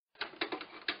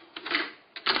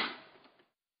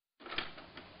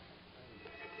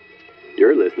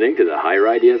listening to the Higher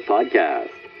Ideas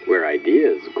Podcast, where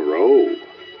ideas grow.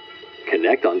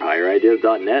 Connect on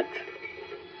higherideas.net.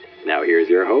 Now here's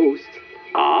your host,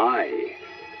 I.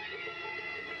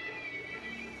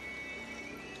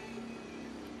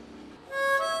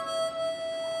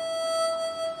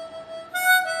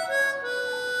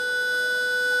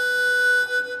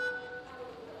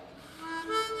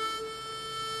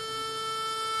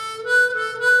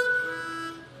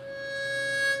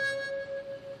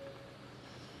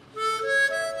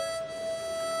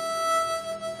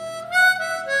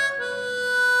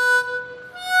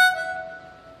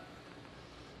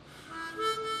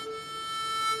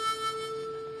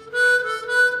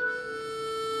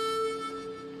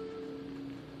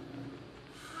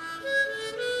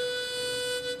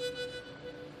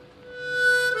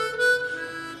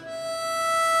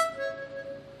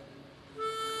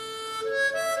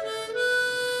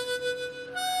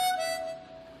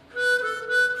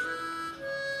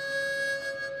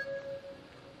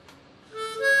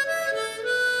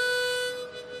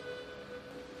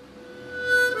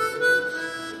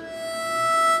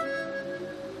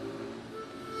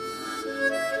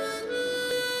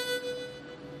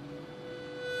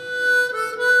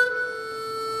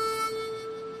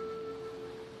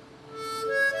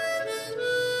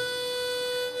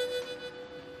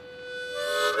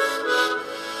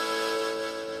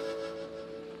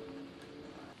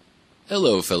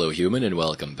 Hello, fellow human, and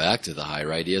welcome back to the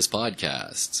Higher Ideas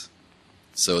Podcast.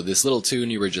 So this little tune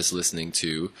you were just listening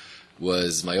to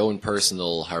was my own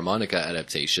personal harmonica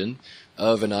adaptation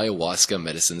of an ayahuasca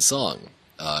medicine song.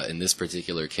 In this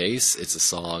particular case, it's a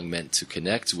song meant to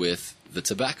connect with the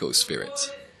tobacco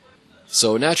spirit.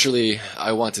 So naturally,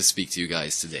 I want to speak to you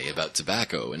guys today about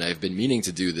tobacco, and I've been meaning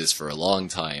to do this for a long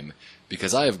time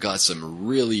because I have got some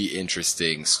really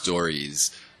interesting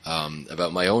stories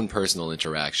about my own personal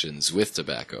interactions with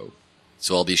tobacco.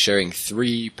 So I'll be sharing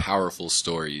 3 powerful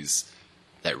stories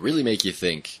that really make you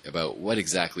think about what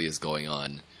exactly is going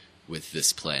on with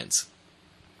this plant.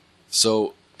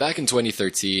 So back in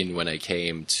 2013, when I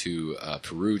came to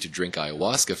Peru to drink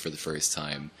ayahuasca for the first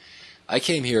time, I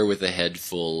came here with a head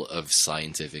full of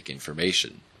scientific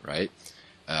information, right?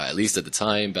 At least at the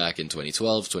time, back in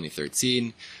 2012,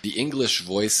 2013, the English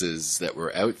voices that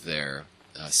were out there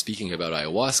speaking about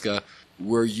ayahuasca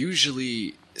were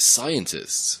usually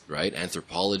scientists, right?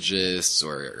 Anthropologists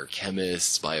or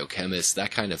chemists, biochemists,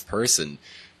 that kind of person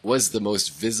was the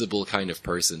most visible kind of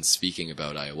person speaking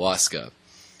about ayahuasca.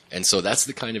 And so that's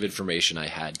the kind of information I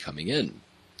had coming in.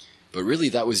 But really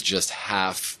that was just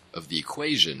half of the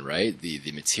equation, right?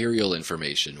 The material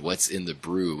information, what's in the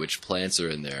brew, which plants are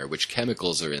in there, which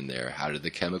chemicals are in there, how do the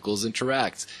chemicals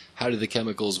interact, how do the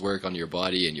chemicals work on your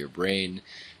body and your brain.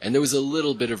 And there was a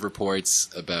little bit of reports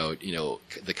about,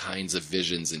 the kinds of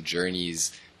visions and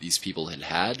journeys these people had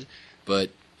had,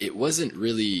 but it wasn't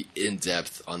really in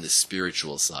depth on the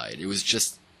spiritual side. It was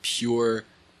just pure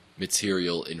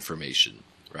material information,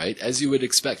 right? As you would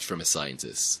expect from a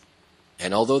scientist.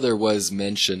 And although there was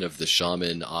mention of the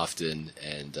shaman often,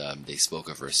 and they spoke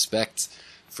of respect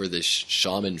for this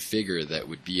shaman figure that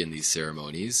would be in these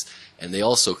ceremonies, and they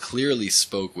also clearly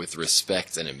spoke with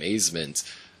respect and amazement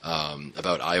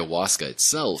about ayahuasca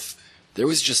itself, there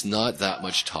was just not that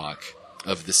much talk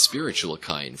of the spiritual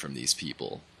kind from these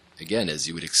people. Again, as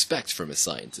you would expect from a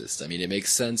scientist. I mean, it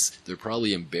makes sense. They're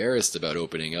probably embarrassed about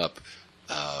opening up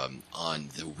on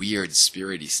the weird,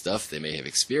 spirity stuff they may have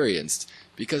experienced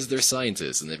because they're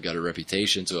scientists and they've got a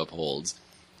reputation to uphold.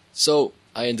 So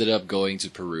I ended up going to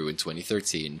Peru in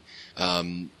 2013,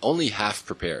 only half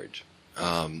prepared.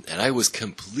 And I was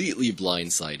completely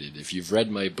blindsided. If you've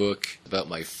read my book about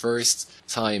my first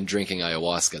time drinking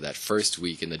ayahuasca, that first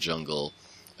week in the jungle,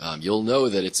 you'll know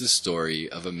that it's a story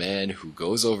of a man who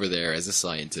goes over there as a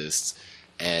scientist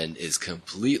and is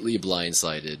completely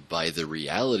blindsided by the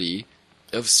reality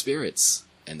of spirits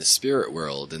and the spirit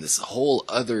world and this whole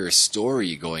other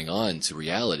story going on to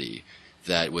reality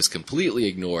that was completely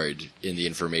ignored in the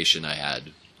information I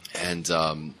had. And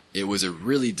it was a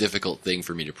really difficult thing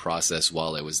for me to process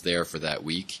while I was there for that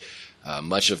week.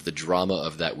 Much of the drama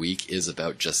of that week is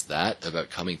about just that, about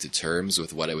coming to terms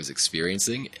with what I was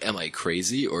experiencing. Am I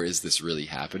crazy, or is this really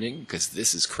happening? Because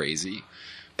this is crazy.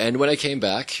 And when I came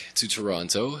back to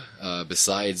Toronto,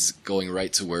 besides going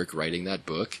right to work writing that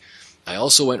book, I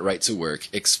also went right to work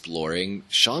exploring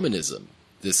shamanism.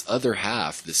 This other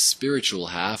half, this spiritual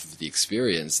half of the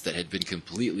experience that had been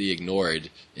completely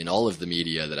ignored in all of the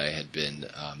media that I had been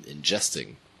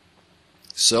ingesting.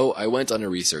 So I went on a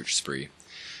research spree,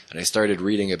 and I started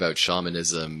reading about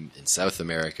shamanism in South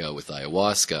America with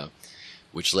ayahuasca,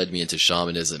 which led me into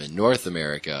shamanism in North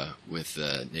America with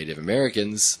Native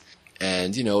Americans,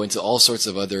 and, into all sorts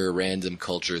of other random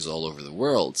cultures all over the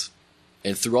world.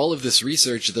 And through all of this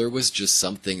research, there was just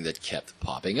something that kept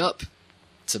popping up.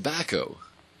 Tobacco.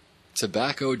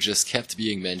 Tobacco just kept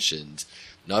being mentioned,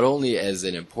 not only as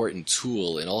an important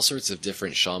tool in all sorts of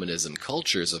different shamanism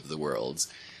cultures of the world,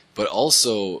 but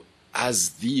also as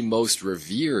the most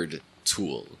revered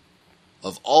tool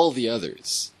of all the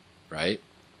others, right?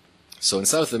 So in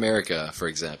South America, for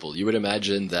example, you would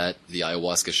imagine that the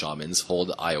ayahuasca shamans hold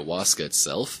ayahuasca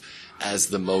itself as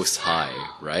the most high,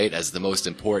 right? As the most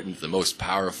important, the most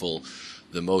powerful,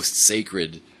 the most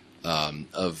sacred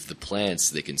of the plants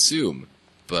they consume.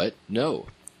 But no,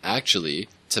 actually,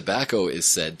 tobacco is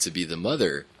said to be the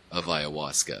mother of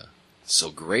ayahuasca.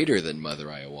 So greater than Mother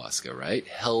Ayahuasca, right?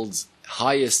 Held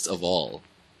highest of all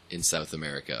in South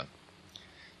America.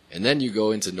 And then you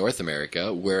go into North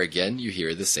America, where again you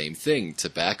hear the same thing.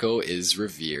 Tobacco is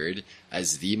revered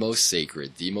as the most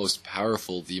sacred, the most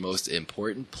powerful, the most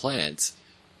important plant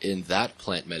in that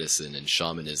plant medicine and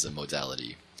shamanism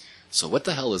modality. So what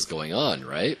the hell is going on,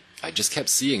 right? I just kept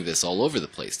seeing this all over the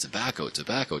place. Tobacco,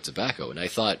 tobacco, tobacco. And I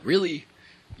thought, really?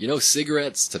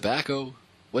 Cigarettes, tobacco?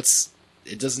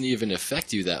 It doesn't even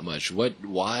affect you that much.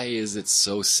 Why is it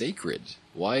so sacred?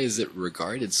 Why is it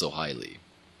regarded so highly?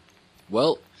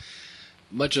 Well,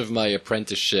 much of my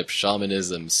apprenticeship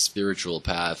shamanism spiritual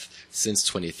path since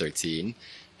 2013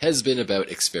 has been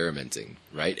about experimenting,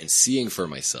 right? And seeing for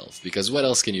myself. Because what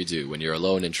else can you do when you're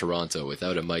alone in Toronto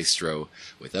without a maestro,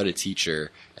 without a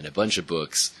teacher, and a bunch of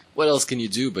books? What else can you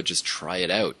do but just try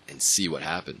it out and see what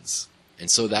happens?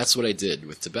 And so that's what I did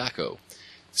with tobacco.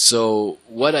 So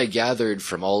what I gathered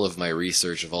from all of my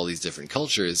research of all these different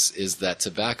cultures is that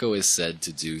tobacco is said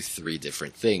to do 3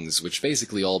 different things, which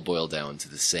basically all boil down to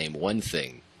the same one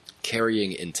thing: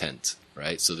 carrying intent,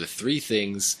 right? So the 3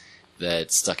 things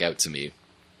that stuck out to me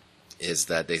is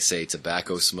that they say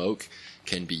tobacco smoke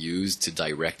can be used to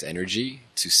direct energy,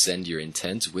 to send your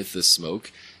intent with the smoke,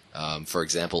 for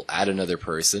example, at another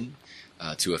person,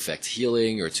 to affect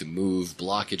healing or to move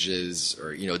blockages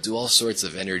or, do all sorts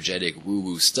of energetic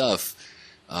woo-woo stuff.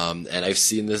 And I've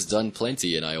seen this done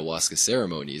plenty in ayahuasca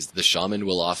ceremonies. The shaman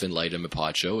will often light a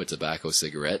mapacho, a tobacco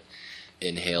cigarette,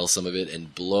 inhale some of it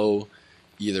and blow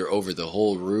either over the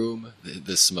whole room,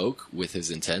 the smoke with his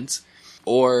intent,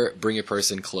 or bring a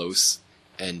person close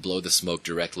and blow the smoke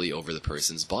directly over the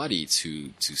person's body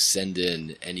to send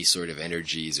in any sort of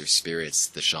energies or spirits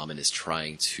the shaman is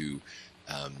trying to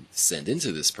send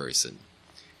into this person.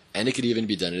 And it could even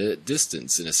be done at a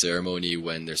distance. In a ceremony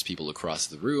when there's people across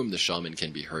the room, the shaman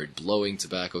can be heard blowing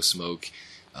tobacco smoke,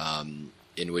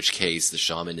 in which case the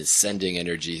shaman is sending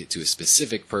energy to a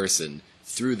specific person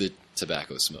through the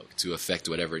tobacco smoke to affect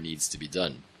whatever needs to be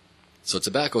done. So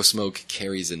tobacco smoke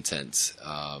carries intent,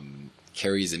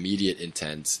 carries immediate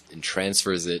intent, and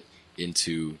transfers it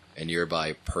into a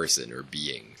nearby person or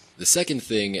being. The second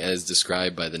thing, as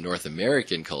described by the North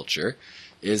American culture,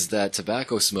 is that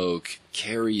tobacco smoke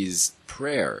carries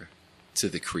prayer to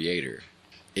the Creator.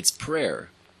 It's prayer,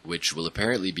 which will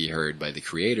apparently be heard by the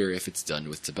Creator if it's done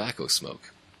with tobacco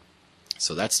smoke.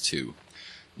 So that's 2.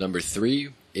 Number 3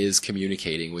 is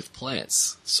communicating with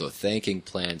plants. So thanking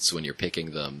plants when you're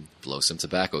picking them, blow some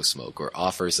tobacco smoke, or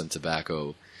offer some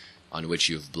tobacco on which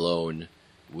you've blown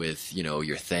with,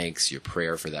 your thanks, your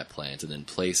prayer for that plant, and then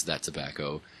place that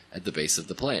tobacco at the base of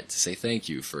the plant to say thank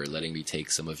you for letting me take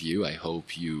some of you. I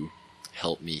hope you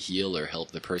help me heal or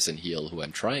help the person heal who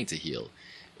I'm trying to heal.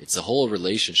 It's a whole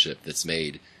relationship that's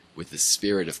made with the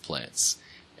spirit of plants.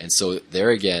 And so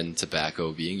there again,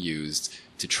 tobacco being used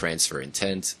to transfer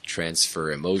intent,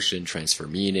 transfer emotion, transfer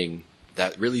meaning.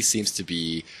 That really seems to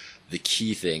be the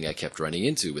key thing I kept running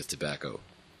into with tobacco.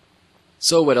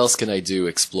 So what else can I do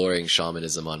exploring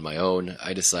shamanism on my own?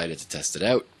 I decided to test it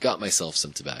out, got myself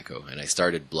some tobacco, and I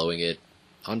started blowing it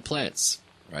on plants,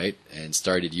 right? And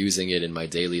started using it in my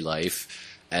daily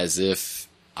life as if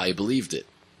I believed it,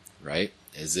 right?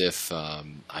 As if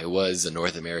I was a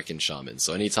North American shaman.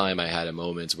 So anytime I had a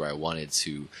moment where I wanted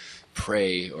to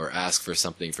pray or ask for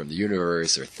something from the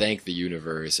universe or thank the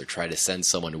universe or try to send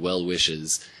someone well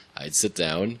wishes, I'd sit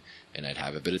down and I'd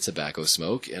have a bit of tobacco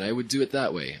smoke, and I would do it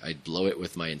that way. I'd blow it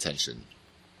with my intention.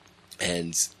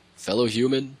 And fellow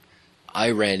human, I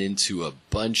ran into a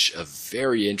bunch of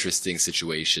very interesting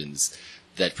situations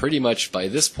that pretty much by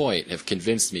this point have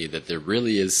convinced me that there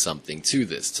really is something to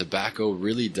this. Tobacco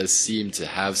really does seem to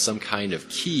have some kind of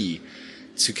key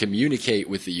to communicate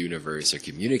with the universe or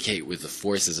communicate with the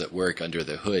forces at work under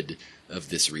the hood of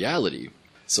this reality.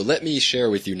 So let me share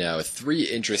with you now 3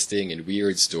 interesting and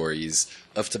weird stories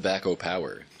of tobacco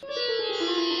power.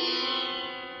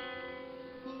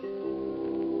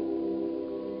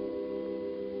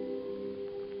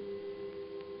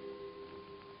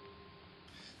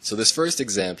 So this first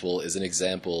example is an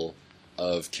example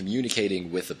of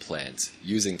communicating with a plant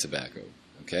using tobacco,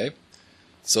 okay?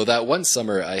 So that one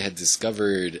summer I had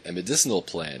discovered a medicinal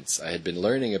plant. I had been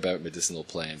learning about medicinal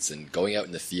plants and going out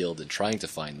in the field and trying to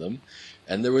find them.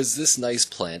 And there was this nice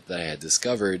plant that I had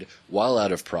discovered while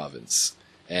out of province.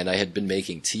 And I had been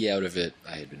making tea out of it,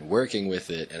 I had been working with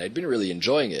it, and I'd been really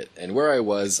enjoying it. And where I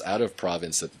was out of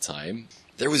province at the time,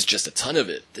 there was just a ton of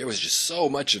it. There was just so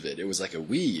much of it. It was like a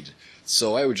weed.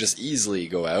 So I would just easily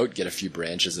go out, get a few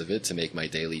branches of it to make my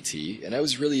daily tea. And I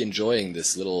was really enjoying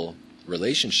this little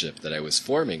relationship that I was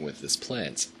forming with this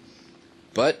plant.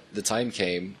 But the time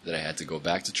came that I had to go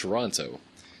back to Toronto.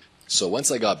 So once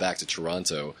I got back to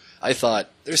Toronto, I thought,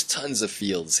 there's tons of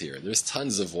fields here. There's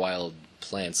tons of wild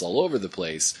plants all over the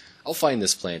place. I'll find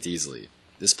this plant easily.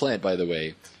 This plant, by the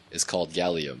way, is called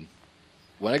Gallium.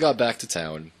 When I got back to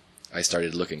town, I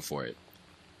started looking for it.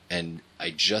 And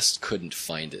I just couldn't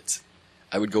find it.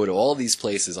 I would go to all these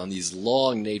places on these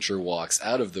long nature walks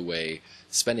out of the way,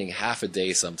 spending half a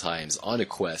day sometimes on a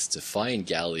quest to find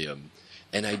Gallium,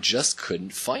 and I just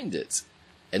couldn't find it.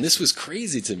 And this was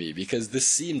crazy to me because this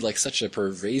seemed like such a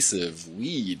pervasive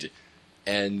weed,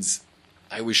 and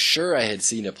I was sure I had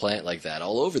seen a plant like that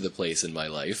all over the place in my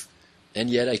life, and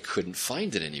yet I couldn't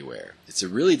find it anywhere. It's a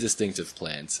really distinctive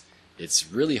plant.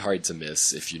 It's really hard to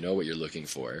miss if you know what you're looking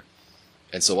for.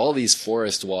 And so all these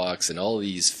forest walks and all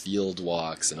these field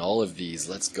walks and all of these,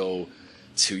 let's go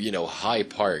to, High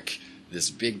Park, this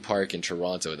big park in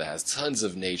Toronto that has tons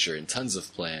of nature and tons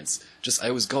of plants.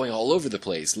 I was going all over the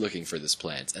place looking for this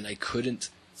plant, and I couldn't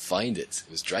find it.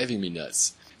 It was driving me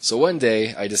nuts. So one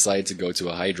day, I decided to go to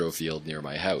a hydro field near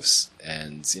my house.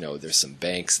 And, there's some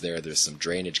banks there, there's some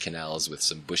drainage canals with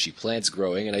some bushy plants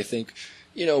growing, and I think,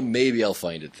 maybe I'll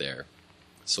find it there.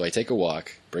 So I take a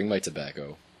walk, bring my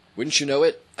tobacco. Wouldn't you know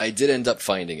it, I did end up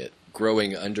finding it,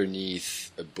 growing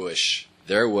underneath a bush.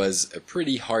 There was a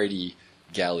pretty hardy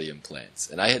Gallium plant,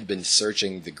 and I had been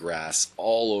searching the grass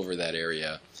all over that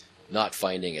area, not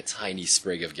finding a tiny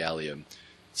sprig of Gallium.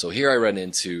 So here I run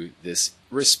into this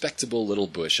respectable little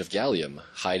bush of Gallium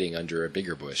hiding under a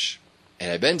bigger bush.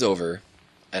 And I bend over,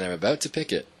 and I'm about to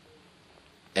pick it.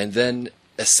 And then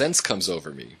a sense comes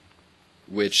over me,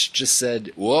 which just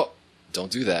said, whoa,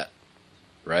 don't do that,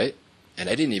 right? And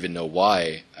I didn't even know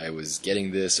why I was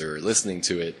getting this or listening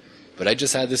to it, but I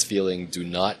just had this feeling, do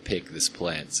not pick this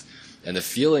plant. And the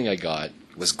feeling I got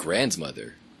was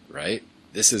grandmother, right?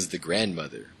 This is the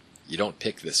grandmother. You don't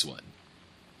pick this one.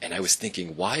 And I was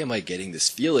thinking, why am I getting this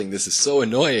feeling? This is so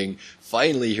annoying.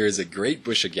 Finally, here's a great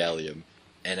bush of Gallium,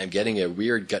 and I'm getting a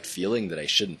weird gut feeling that I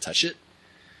shouldn't touch it.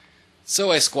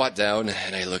 So I squat down,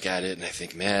 and I look at it, and I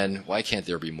think, man, why can't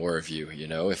there be more of you,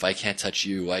 If I can't touch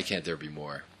you, why can't there be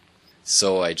more?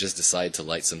 So I just decide to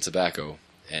light some tobacco,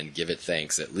 and give it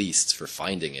thanks at least for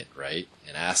finding it, right?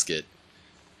 And ask it,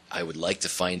 I would like to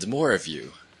find more of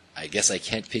you. I guess I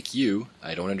can't pick you.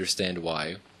 I don't understand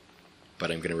why.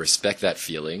 But I'm going to respect that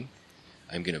feeling.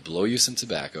 I'm going to blow you some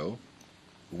tobacco,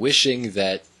 wishing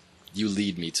that you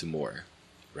lead me to more,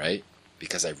 right?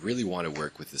 Because I really want to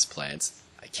work with this plant.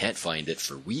 I can't find it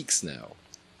for weeks now.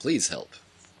 Please help.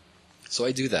 So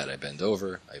I do that. I bend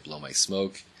over, I blow my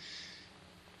smoke,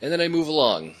 and then I move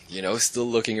along, still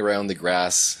looking around the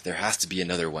grass. There has to be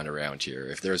another one around here.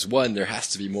 If there's one, there has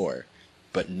to be more.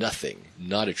 But nothing,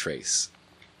 not a trace.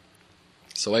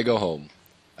 So I go home.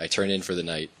 I turn in for the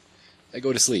night. I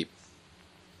go to sleep.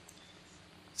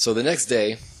 So the next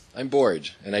day, I'm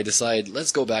bored, and I decide,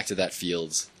 let's go back to that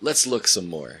field. Let's look some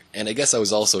more. And I guess I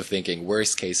was also thinking,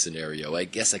 worst case scenario, I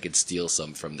guess I could steal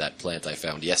some from that plant I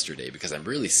found yesterday, because I'm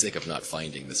really sick of not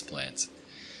finding this plant.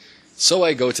 So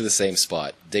I go to the same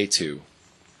spot, day 2.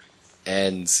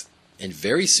 And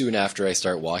very soon after I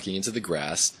start walking into the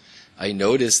grass, I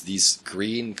notice these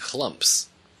green clumps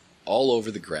all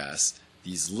over the grass,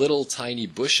 these little tiny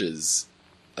bushes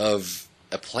of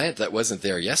a plant that wasn't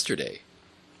there yesterday.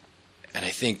 And I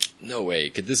think, no way,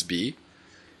 could this be?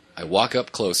 I walk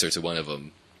up closer to one of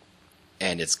them,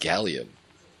 and it's Gallium.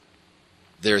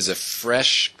 There's a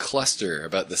fresh cluster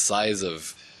about the size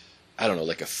of,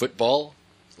 like a football,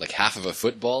 like half of a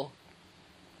football.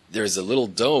 There's a little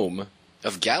dome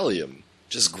of Gallium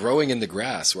just growing in the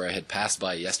grass where I had passed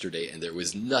by yesterday, and there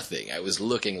was nothing. I was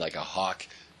looking like a hawk.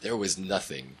 There was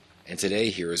nothing. And today,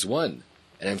 here is one.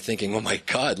 And I'm thinking, oh my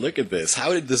God, look at this.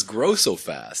 How did this grow so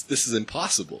fast? This is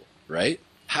impossible, right?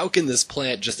 How can this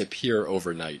plant just appear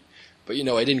overnight? But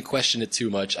I didn't question it too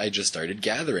much. I just started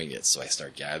gathering it. So I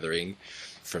start gathering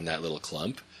from that little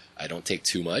clump. I don't take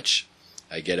too much.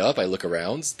 I get up, I look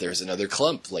around. There's another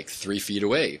clump like 3 feet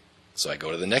away. So I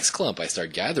go to the next clump. I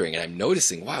start gathering, and I'm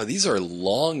noticing, wow, these are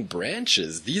long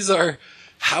branches. These are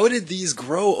how did these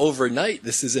grow overnight?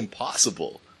 This is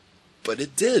impossible. But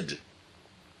it did,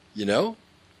 you know?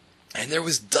 And there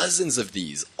was dozens of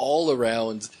these all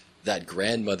around that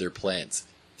grandmother plant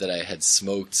that I had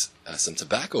smoked some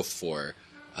tobacco for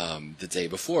the day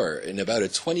before. In about a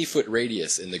 20-foot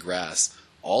radius in the grass,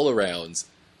 all around,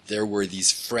 there were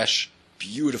these fresh,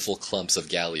 beautiful clumps of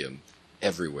gallium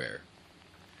everywhere.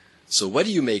 So what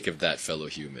do you make of that, fellow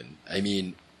human? I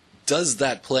mean, does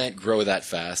that plant grow that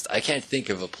fast? I can't think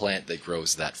of a plant that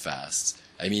grows that fast.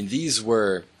 I mean, these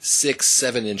were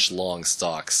 6-7 inch long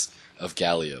stalks of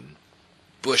gallium,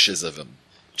 bushes of them,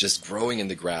 just growing in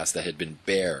the grass that had been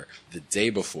bare the day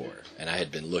before, and I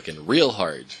had been looking real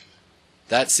hard.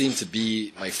 That seemed to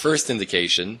be my first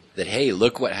indication that, hey,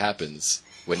 look what happens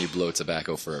when you blow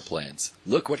tobacco for a plant.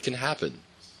 Look what can happen.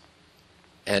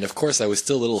 And of course I was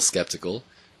still a little skeptical,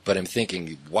 but I'm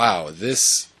thinking, wow,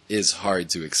 this is hard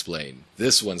to explain.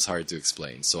 This one's hard to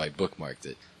explain, so I bookmarked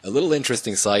it. A little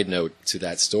interesting side note to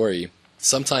that story,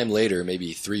 sometime later,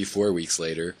 maybe 3-4 weeks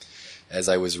later, as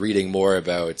I was reading more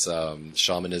about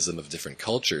shamanism of different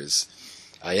cultures,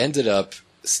 I ended up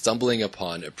stumbling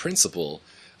upon a principle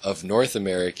of North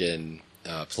American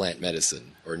plant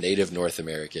medicine, or Native North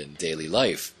American daily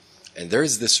life. And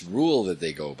there's this rule that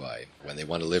they go by when they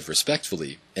want to live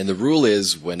respectfully. And the rule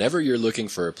is, whenever you're looking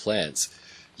for a plant,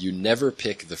 you never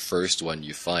pick the first one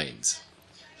you find.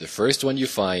 The first one you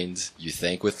find, you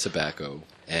thank with tobacco,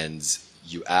 and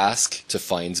you ask to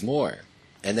find more.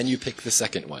 And then you pick the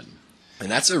second one. And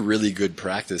that's a really good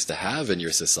practice to have in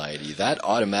your society. That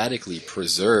automatically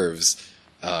preserves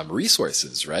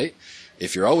resources, right?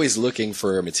 If you're always looking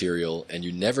for a material and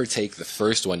you never take the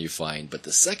first one you find, but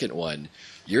the second one,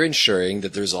 you're ensuring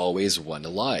that there's always one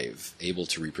alive, able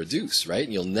to reproduce, right?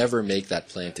 And you'll never make that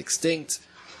plant extinct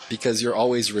because you're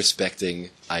always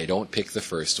respecting, I don't pick the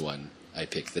first one, I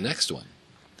pick the next one.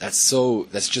 That's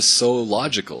just so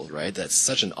logical, right? That's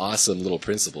such an awesome little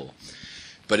principle.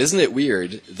 But isn't it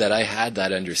weird that I had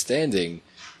that understanding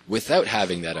without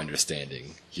having that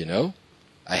understanding, you know?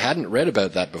 I hadn't read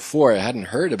about that before, I hadn't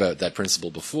heard about that principle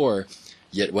before,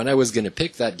 yet when I was going to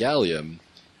pick that gallium,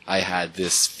 I had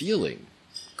this feeling,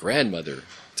 grandmother,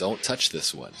 don't touch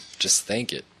this one, just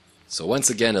thank it. So once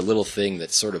again, a little thing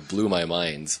that sort of blew my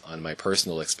mind on my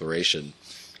personal exploration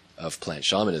of plant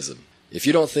shamanism. If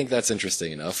you don't think that's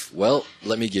interesting enough, well,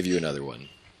 let me give you another one.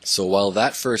 So while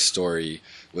that first story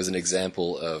was an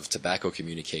example of tobacco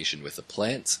communication with a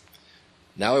plant,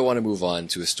 now I want to move on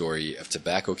to a story of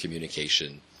tobacco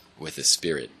communication with a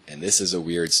spirit, and this is a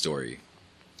weird story.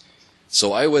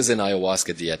 So I was in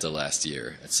ayahuasca dieta last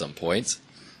year at some point,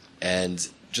 and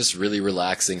just really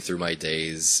relaxing through my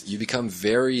days, you become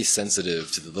very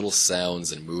sensitive to the little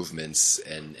sounds and movements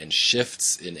and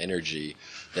shifts in energy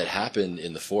that happen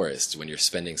in the forest when you're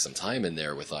spending some time in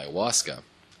there with ayahuasca.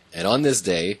 And on this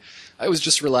day, I was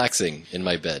just relaxing in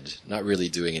my bed, not really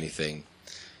doing anything.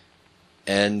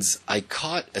 And I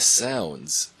caught a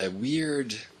sound,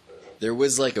 there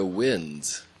was like a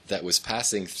wind that was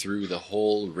passing through the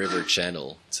whole river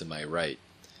channel to my right.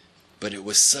 But it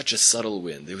was such a subtle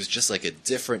wind. It was just like a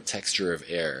different texture of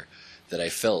air that I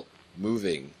felt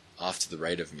moving off to the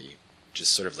right of me.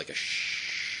 Just sort of like a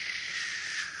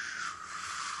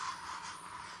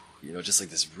just like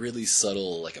this really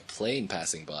subtle, like a plane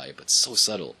passing by, but so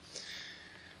subtle.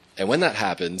 And when that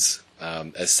happens,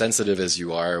 as sensitive as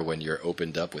you are when you're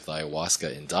opened up with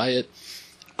ayahuasca in diet,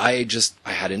 I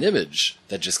had an image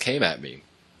that just came at me.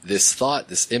 This thought,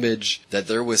 this image, that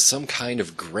there was some kind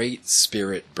of great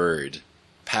spirit bird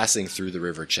passing through the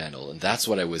river channel, and that's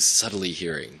what I was subtly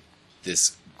hearing.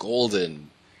 This golden,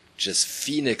 just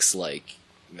phoenix-like,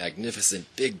 magnificent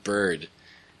big bird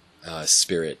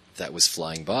spirit that was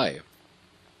flying by.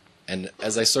 And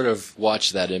as I sort of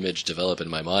watched that image develop in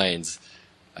my mind,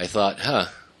 I thought,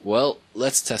 well,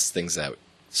 let's test things out.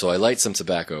 So I light some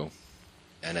tobacco,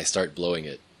 and I start blowing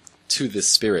it to this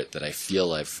spirit that I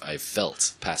feel I've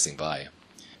felt passing by.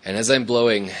 And as I'm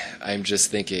blowing, I'm just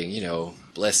thinking,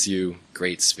 bless you,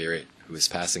 great spirit who is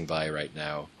passing by right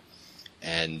now.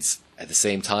 And at the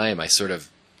same time, I sort of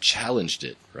challenged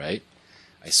it, right?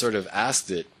 I sort of asked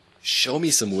it, show me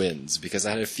some winds, because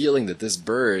I had a feeling that this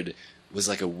bird was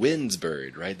like a wind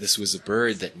bird, right? This was a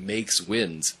bird that makes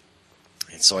wind.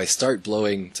 And so I start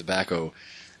blowing tobacco,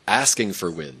 asking for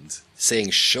wind,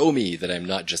 saying, show me that I'm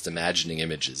not just imagining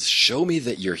images. Show me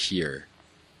that you're here,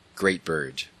 great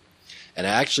bird. And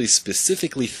I actually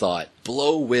specifically thought,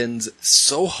 blow wind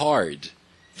so hard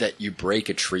that you break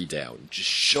a tree down. Just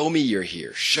show me you're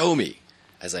here. Show me,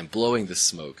 as I'm blowing the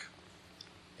smoke.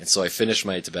 And so I finish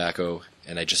my tobacco,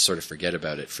 and I just sort of forget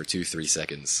about it for 2-3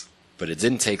 seconds. But it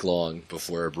didn't take long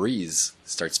before a breeze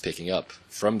starts picking up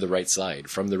from the right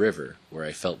side, from the river, where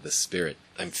I felt this spirit.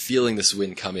 I'm feeling this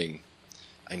wind coming.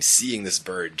 I'm seeing this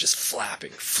bird just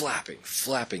flapping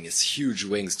its huge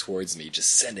wings towards me,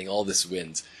 just sending all this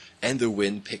wind. And the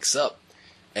wind picks up.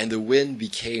 And the wind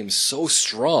became so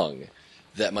strong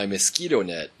that my mosquito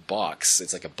net box,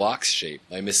 it's like a box shape,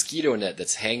 my mosquito net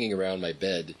that's hanging around my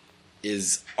bed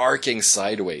is arcing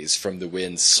sideways from the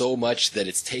wind so much that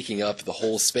it's taking up the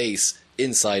whole space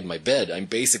inside my bed. I'm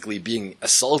basically being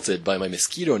assaulted by my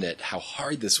mosquito net, how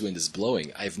hard this wind is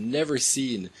blowing. I've never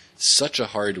seen such a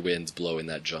hard wind blow in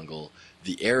that jungle.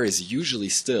 The air is usually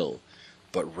still,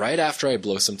 but right after I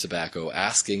blow some tobacco,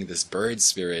 asking this bird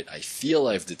spirit I feel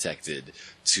I've detected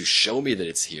to show me that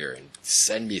it's here and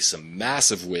send me some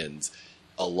massive wind,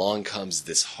 along comes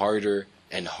this harder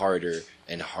and harder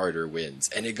and harder winds.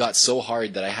 And it got so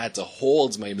hard that I had to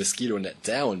hold my mosquito net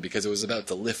down because it was about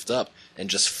to lift up and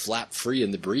just flap free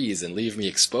in the breeze and leave me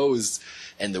exposed.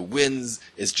 And the wind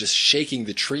is just shaking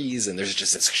the trees, and there's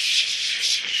just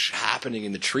this happening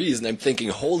in the trees. And I'm thinking,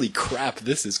 holy crap,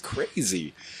 this is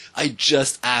crazy. I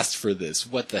just asked for this.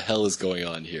 What the hell is going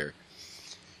on here?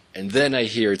 And then I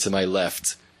hear to my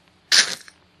left,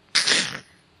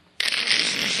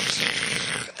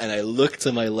 and I look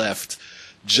to my left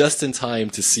just in time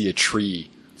to see a tree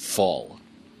fall.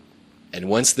 And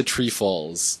once the tree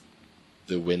falls,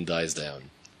 the wind dies down,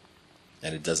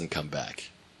 and it doesn't come back.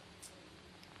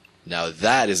 Now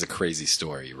that is a crazy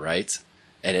story, right?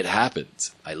 And it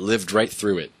happened. I lived right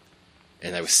through it.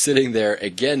 And I was sitting there,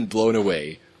 again blown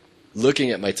away, looking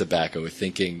at my tobacco,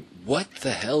 thinking, what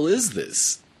the hell is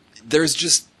this? There's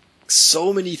just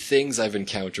so many things I've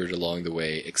encountered along the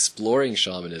way, exploring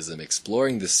shamanism,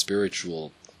 exploring the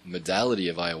spiritual modality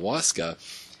of ayahuasca.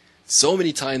 So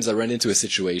many times I run into a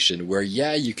situation where,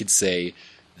 yeah, you could say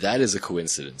that is a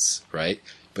coincidence, right?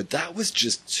 But that was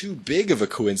just too big of a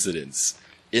coincidence.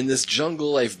 In this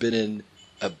jungle I've been in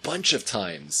a bunch of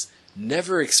times,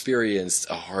 never experienced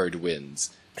a hard wind.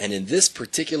 And in this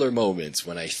particular moment,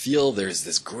 when I feel there's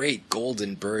this great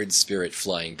golden bird spirit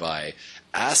flying by,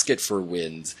 ask it for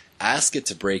wind, ask it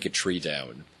to break a tree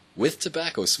down, with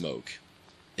tobacco smoke.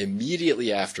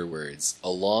 Immediately afterwards,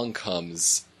 along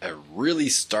comes a really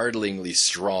startlingly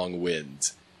strong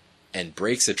wind, and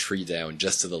breaks a tree down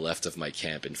just to the left of my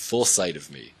camp in full sight of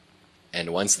me.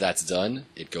 And once that's done,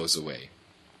 it goes away.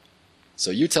 So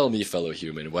you tell me, fellow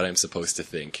human, what I'm supposed to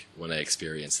think when I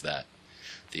experience that.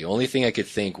 The only thing I could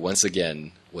think, once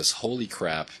again, was, holy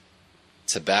crap,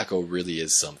 tobacco really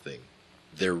is something.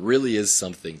 There really is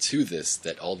something to this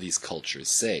that all these cultures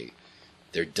say.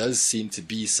 There does seem to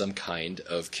be some kind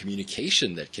of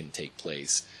communication that can take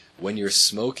place when you're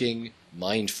smoking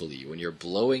mindfully, when you're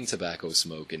blowing tobacco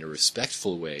smoke in a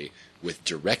respectful way with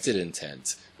directed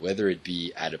intent, whether it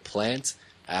be at a plant,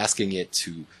 asking it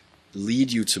to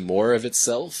lead you to more of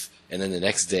itself, and then the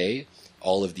next day,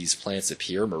 all of these plants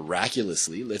appear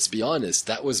miraculously. Let's be honest,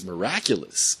 that was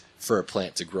miraculous for a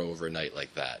plant to grow overnight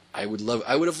like that. I would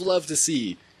have loved to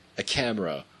see a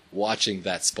camera watching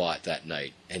that spot that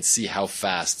night and see how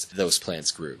fast those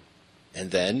plants grew. And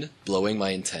then blowing my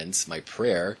intent, my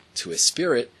prayer to a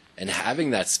spirit, and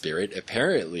having that spirit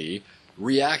apparently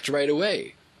react right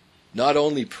away. Not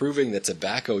only proving that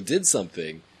tobacco did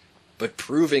something, but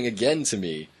proving again to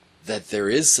me that there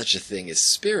is such a thing as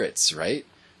spirits, right?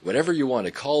 Whatever you want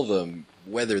to call them,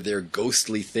 whether they're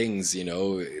ghostly things, you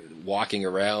know, walking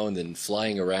around and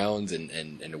flying around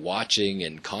and watching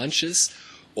and conscious,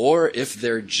 or if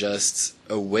they're just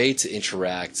a way to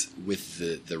interact with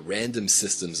the random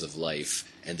systems of life,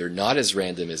 and they're not as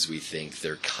random as we think,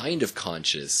 they're kind of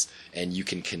conscious, and you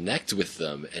can connect with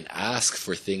them and ask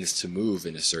for things to move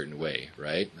in a certain way,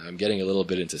 right? I'm getting a little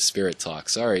bit into spirit talk,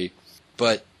 sorry,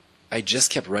 but I just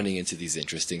kept running into these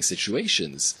interesting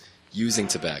situations using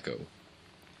tobacco.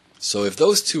 So if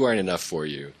those two aren't enough for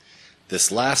you,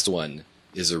 this last one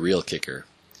is a real kicker.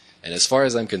 And as far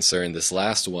as I'm concerned, this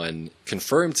last one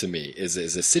confirmed to me is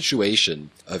a situation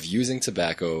of using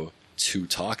tobacco to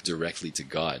talk directly to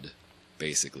God,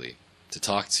 basically. To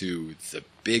talk to the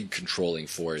big controlling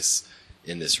force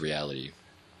in this reality.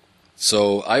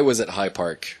 So I was at High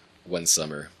Park one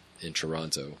summer in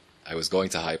Toronto. I was going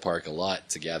to High Park a lot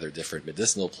to gather different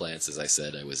medicinal plants. As I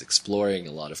said, I was exploring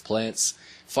a lot of plants,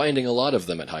 finding a lot of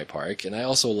them at High Park, and I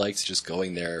also liked just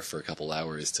going there for a couple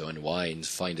hours to unwind,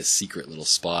 find a secret little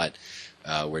spot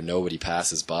where nobody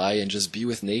passes by, and just be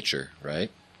with nature,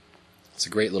 right? It's a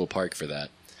great little park for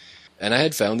that. And I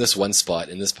had found this one spot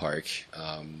in this park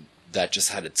that just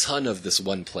had a ton of this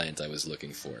one plant I was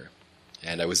looking for.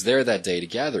 And I was there that day to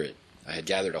gather it. I had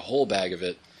gathered a whole bag of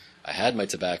it. I had my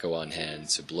tobacco on hand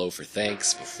to blow for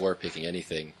thanks before picking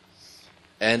anything,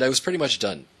 and I was pretty much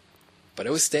done. But I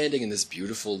was standing in this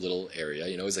beautiful little area,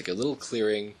 it was like a little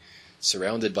clearing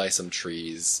surrounded by some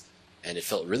trees, and it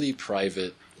felt really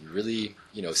private and really,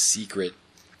 secret.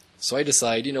 So I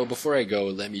decide, before I go,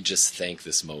 let me just thank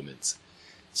this moment.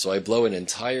 So I blow an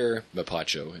entire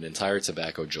mapacho, an entire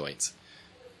tobacco joint,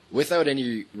 without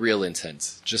any real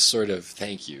intent, just sort of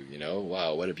thank you,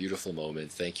 wow, what a beautiful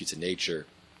moment, thank you to nature,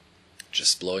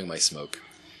 just blowing my smoke.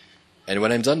 And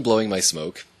when I'm done blowing my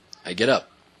smoke, I get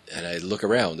up and I look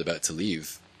around about to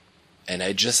leave, and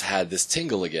I just had this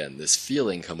tingle again, this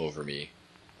feeling come over me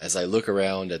as I look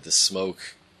around at the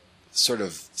smoke sort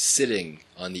of sitting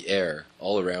on the air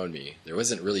all around me. There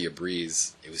wasn't really a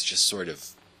breeze, it was just sort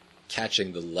of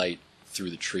catching the light through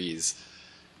the trees,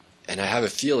 and I have a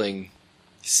feeling,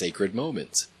 sacred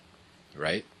moment,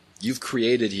 right? You've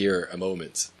created here a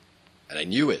moment, and I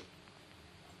knew it.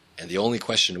 And the only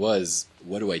question was,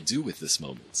 what do I do with this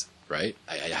moment, right?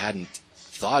 I hadn't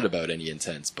thought about any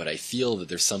intent, but I feel that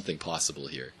there's something possible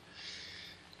here.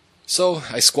 So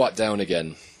I squat down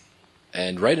again,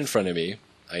 and right in front of me,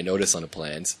 I notice on a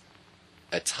plant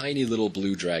a tiny little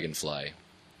blue dragonfly.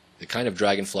 The kind of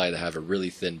dragonfly that have a really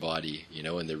thin body,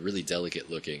 and they're really delicate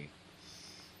looking.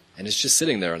 And it's just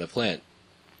sitting there on a plant.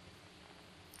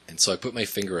 And so I put my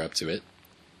finger up to it,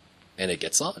 and it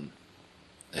gets on.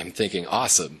 I'm thinking,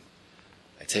 awesome.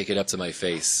 I take it up to my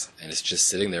face, and it's just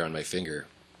sitting there on my finger.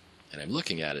 And I'm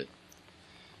looking at it.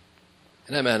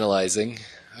 And I'm analyzing.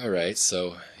 Alright,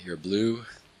 so you're blue,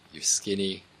 you're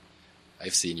skinny,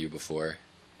 I've seen you before.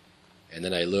 And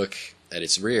then I look at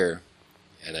its rear,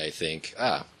 and I think,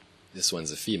 this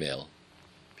one's a female,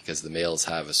 because the males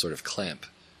have a sort of clamp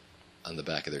on the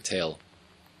back of their tail.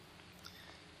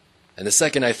 And the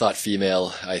second I thought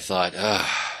female, I thought,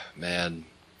 man,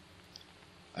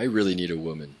 I really need a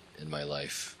woman in my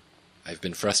life. I've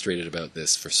been frustrated about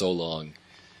this for so long.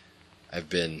 I've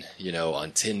been,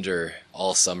 on Tinder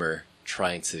all summer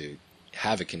trying to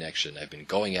have a connection. I've been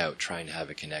going out trying to have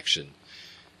a connection.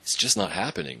 It's just not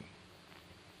happening.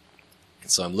 And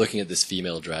so I'm looking at this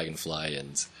female dragonfly,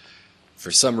 and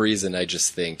for some reason I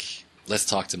just think, let's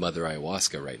talk to Mother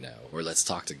Ayahuasca right now, or let's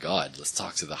talk to God, let's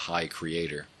talk to the High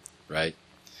Creator, right?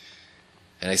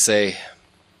 And I say,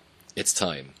 it's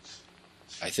time.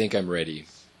 I think I'm ready.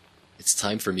 It's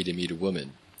time for me to meet a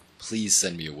woman. Please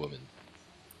send me a woman,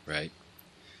 right?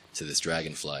 To this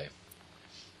dragonfly.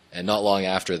 And not long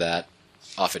after that,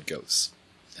 off it goes.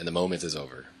 And the moment is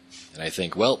over. And I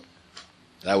think, well,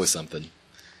 that was something.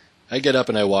 I get up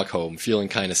and I walk home, feeling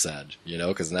kind of sad,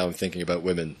 because now I'm thinking about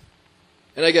women.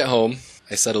 And I get home,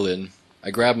 I settle in,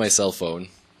 I grab my cell phone,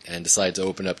 and decide to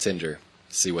open up Tinder,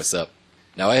 see what's up.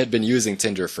 Now, I had been using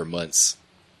Tinder for months,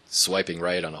 swiping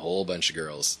right on a whole bunch of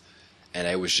girls, and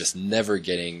I was just never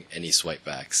getting any swipe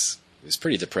backs. It was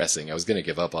pretty depressing. I was going to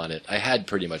give up on it. I had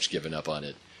pretty much given up on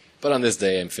it. But on this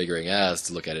day, I'm figuring,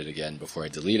 to look at it again before I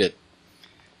delete it.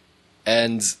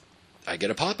 And I get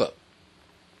a pop-up.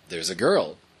 There's a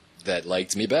girl that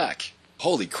liked me back.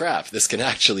 Holy crap, this can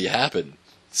actually happen.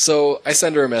 So I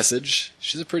send her a message.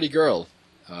 She's a pretty girl.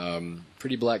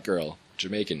 Pretty black girl.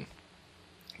 Jamaican.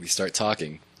 We start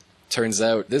talking. Turns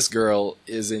out this girl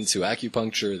is into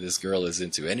acupuncture. This girl is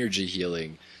into energy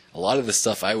healing. A lot of the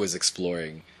stuff I was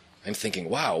exploring. I'm thinking,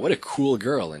 wow, what a cool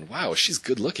girl. And wow, she's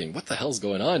good looking. What the hell's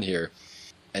going on here?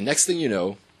 And next thing you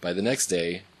know, by the next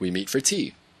day, we meet for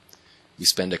tea. We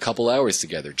spend a couple hours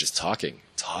together just talking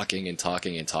and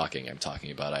talking. I'm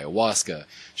talking about ayahuasca.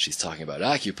 She's talking about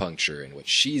acupuncture and what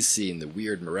she's seen, the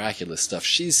weird, miraculous stuff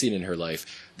she's seen in her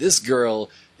life. This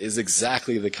girl is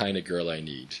exactly the kind of girl I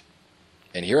need.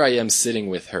 And here I am sitting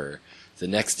with her the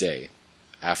next day,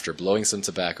 after blowing some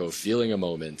tobacco, feeling a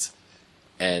moment,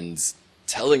 and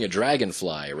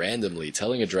randomly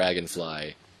telling a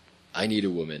dragonfly, I need a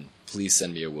woman. Please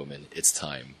send me a woman. It's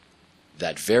time.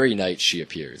 That very night she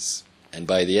appears. And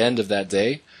by the end of that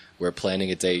day, we're planning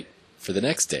a date for the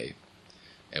next day.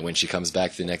 And when she comes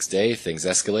back the next day, things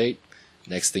escalate.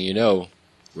 Next thing you know,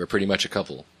 we're pretty much a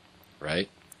couple, right?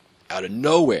 Out of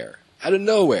nowhere.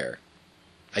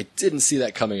 I didn't see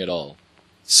that coming at all.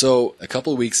 So a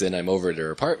couple weeks in, I'm over at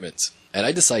her apartment, and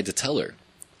I decide to tell her.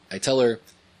 I tell her,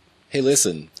 hey,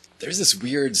 listen, there's this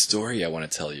weird story I want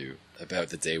to tell you about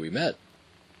the day we met.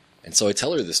 And so I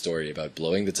tell her the story about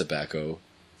blowing the tobacco,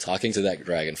 talking to that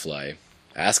dragonfly,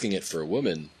 asking it for a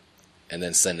woman, and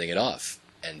then sending it off.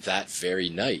 And that very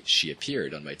night, she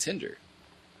appeared on my Tinder.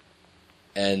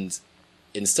 And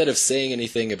instead of saying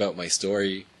anything about my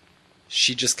story,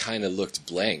 she just kind of looked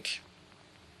blank.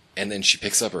 And then she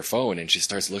picks up her phone and she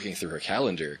starts looking through her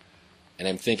calendar. And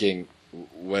I'm thinking,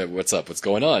 What's up? What's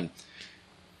going on?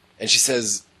 And she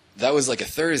says, that was like a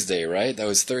Thursday, right? That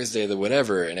was Thursday the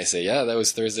whatever. And I say, yeah, that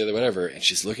was Thursday the whatever. And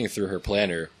she's looking through her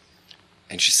planner,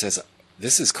 and she says,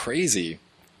 this is crazy,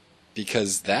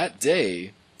 because that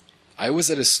day I was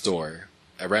at a store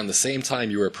around the same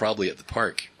time you were probably at the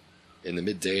park in the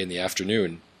midday in the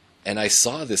afternoon, and I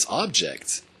saw this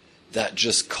object that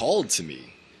just called to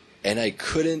me, and I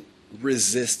couldn't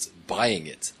resist buying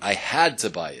it. I had to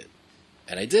buy it,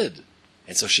 and I did.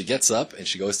 And so she gets up and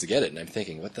she goes to get it, and I'm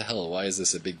thinking, what the hell, why is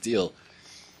this a big deal?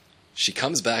 She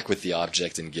comes back with the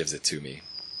object and gives it to me.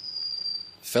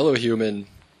 Fellow human,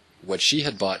 what she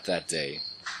had bought that day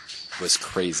was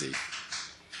crazy.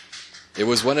 It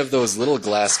was one of those little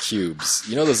glass cubes.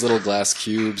 You know those little glass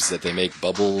cubes that they make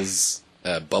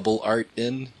bubble art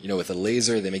in? You know, with a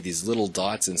laser, they make these little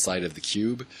dots inside of the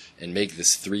cube and make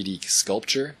this 3D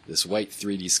sculpture, this white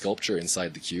 3D sculpture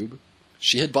inside the cube.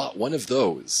 She had bought one of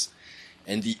those,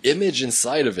 and the image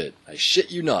inside of it, I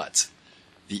shit you not,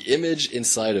 the image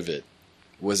inside of it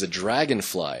was a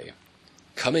dragonfly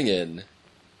coming in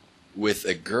with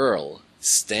a girl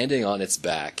standing on its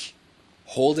back,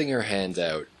 holding her hand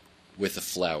out with a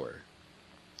flower.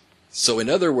 So in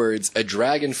other words, a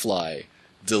dragonfly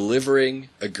delivering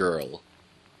a girl.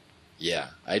 Yeah,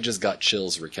 I just got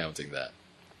chills recounting that.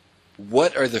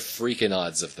 What are the freaking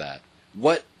odds of that?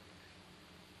 What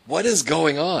is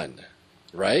going on,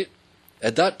 right?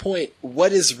 At that point,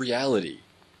 what is reality?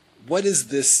 What is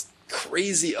this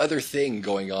crazy other thing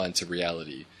going on to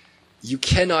reality? You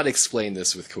cannot explain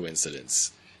this with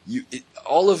coincidence.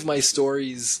 All of my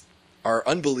stories are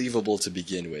unbelievable to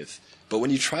begin with, but when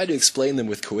you try to explain them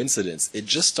with coincidence, it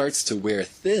just starts to wear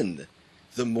thin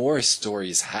the more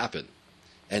stories happen.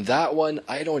 And that one,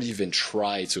 I don't even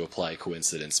try to apply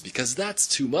coincidence, because that's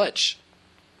too much.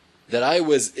 That I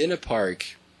was in a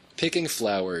park, picking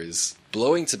flowers,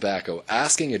 blowing tobacco,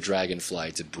 asking a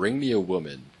dragonfly to bring me a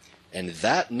woman, and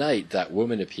that night that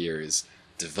woman appears,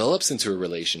 develops into a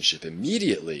relationship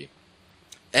immediately,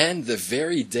 and the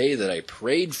very day that I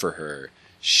prayed for her,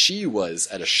 she was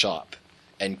at a shop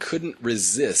and couldn't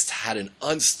resist, had an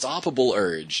unstoppable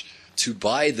urge to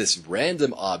buy this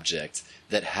random object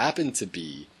that happened to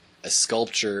be a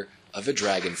sculpture of a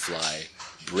dragonfly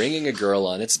bringing a girl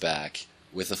on its back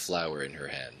with a flower in her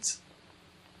hand.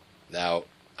 Now,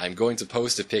 I'm going to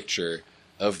post a picture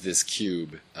of this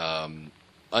cube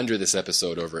under this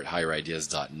episode over at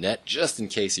higherideas.net, just in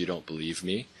case you don't believe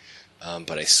me.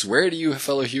 But I swear to you,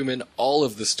 fellow human, all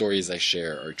of the stories I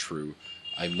share are true.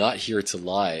 I'm not here to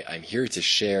lie. I'm here to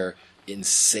share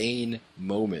insane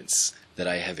moments that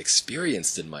I have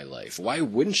experienced in my life. Why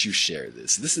wouldn't you share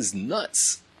this? This is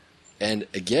nuts. And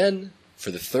again, for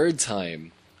the third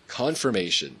time,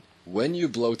 confirmation. When you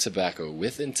blow tobacco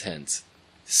with intent,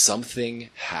 something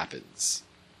happens.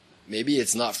 Maybe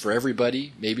it's not for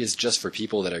everybody. Maybe it's just for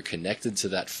people that are connected to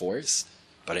that force.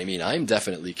 But I mean, I'm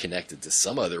definitely connected to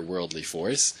some other worldly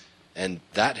force, and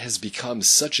that has become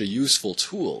such a useful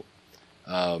tool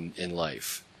in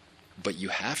life. But you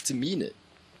have to mean it.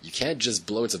 You can't just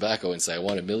blow tobacco and say, I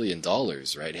want $1 million,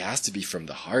 right? It has to be from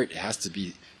the heart. It has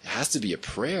to be a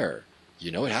prayer.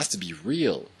 You know, it has to be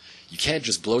real. You can't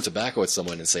just blow tobacco at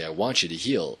someone and say, I want you to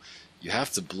heal. You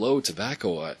have to blow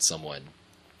tobacco at someone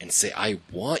and say, I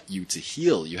want you to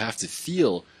heal. You have to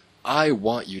feel, I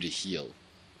want you to heal,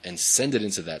 and send it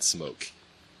into that smoke.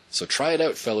 So try it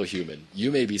out, fellow human.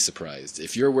 You may be surprised.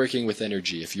 If you're working with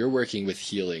energy, if you're working with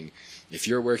healing, if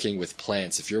you're working with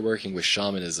plants, if you're working with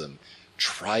shamanism,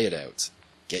 try it out.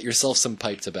 Get yourself some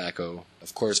pipe tobacco.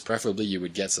 Of course, preferably you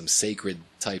would get some sacred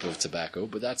type of tobacco,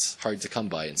 but that's hard to come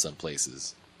by in some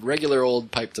places. Regular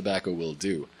old pipe tobacco will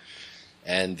do.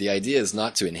 And the idea is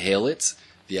not to inhale it.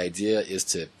 The idea is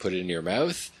to put it in your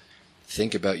mouth,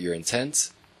 think about your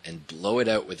intent, and blow it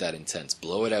out with that intent.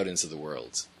 Blow it out into the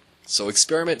world. So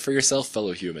experiment for yourself,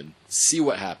 fellow human. See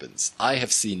what happens. I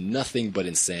have seen nothing but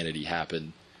insanity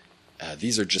happen.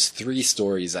 These are just 3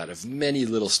 stories out of many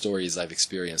little stories I've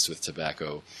experienced with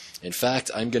tobacco. In fact,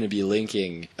 I'm going to be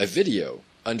linking a video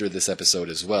under this episode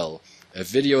as well. A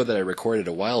video that I recorded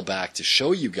a while back to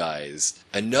show you guys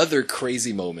another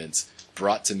crazy moment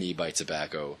brought to me by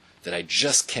tobacco that I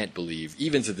just can't believe.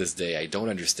 Even to this day, I don't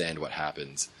understand what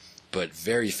happened. But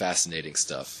very fascinating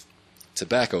stuff.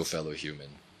 Tobacco, fellow human.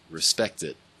 Respect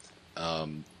it.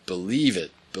 Believe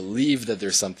it. Believe that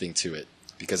there's something to it.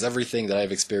 Because everything that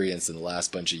I've experienced in the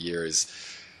last bunch of years,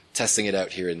 testing it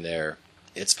out here and there,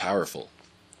 it's powerful.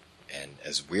 And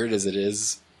as weird as it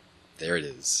is, there it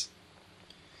is.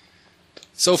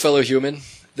 So, fellow human,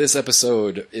 this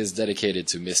episode is dedicated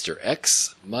to Mr.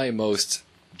 X, my most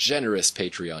generous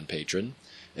Patreon patron.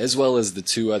 as well as the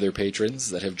 2 other patrons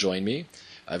that have joined me.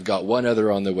 I've got one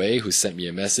other on the way who sent me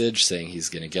a message saying he's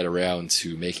going to get around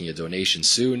to making a donation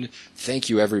soon. Thank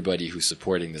you everybody who's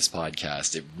supporting this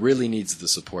podcast. It really needs the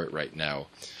support right now.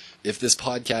 If this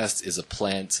podcast is a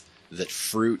plant that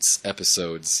fruits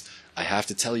episodes, I have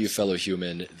to tell you, fellow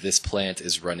human, this plant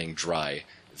is running dry.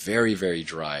 Very, very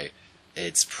dry.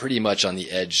 It's pretty much on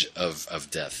the edge of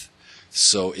death.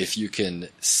 So if you can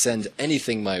send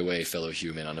anything my way, fellow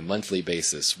human, on a monthly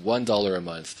basis, $1 a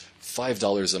month,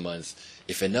 $5 a month,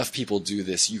 if enough people do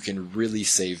this, you can really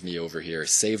save me over here,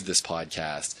 save this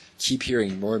podcast, keep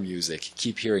hearing more music,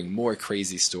 keep hearing more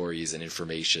crazy stories and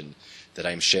information that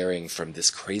I'm sharing from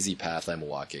this crazy path I'm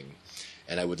walking.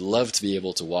 And I would love to be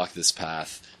able to walk this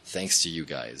path thanks to you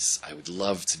guys. I would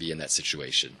love to be in that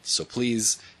situation. So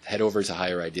please head over to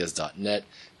higherideas.net,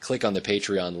 click on the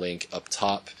Patreon link up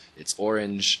top. It's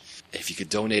orange. If you could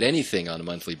donate anything on a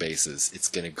monthly basis, it's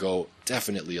going to go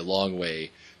definitely a long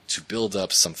way to build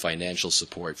up some financial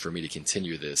support for me to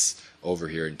continue this over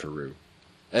here in Peru.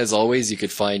 As always, you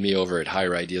could find me over at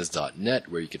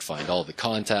higherideas.net, where you could find all the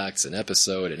contacts, an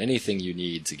episode, and anything you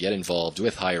need to get involved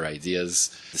with Higher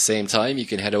Ideas. At the same time, you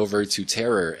can head over to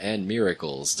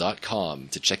terrorandmiracles.com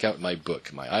to check out my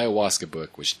book, my ayahuasca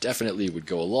book, which definitely would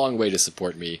go a long way to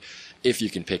support me if you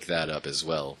can pick that up as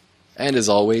well. And as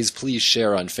always, please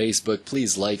share on Facebook,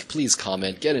 please like, please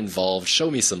comment, get involved,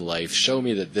 show me some life, show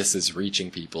me that this is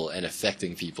reaching people and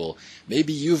affecting people.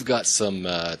 Maybe you've got some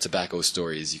tobacco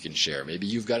stories you can share. Maybe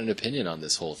you've got an opinion on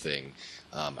this whole thing.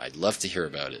 I'd love to hear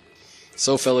about it.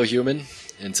 So, fellow human,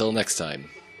 until next time,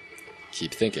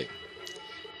 keep thinking.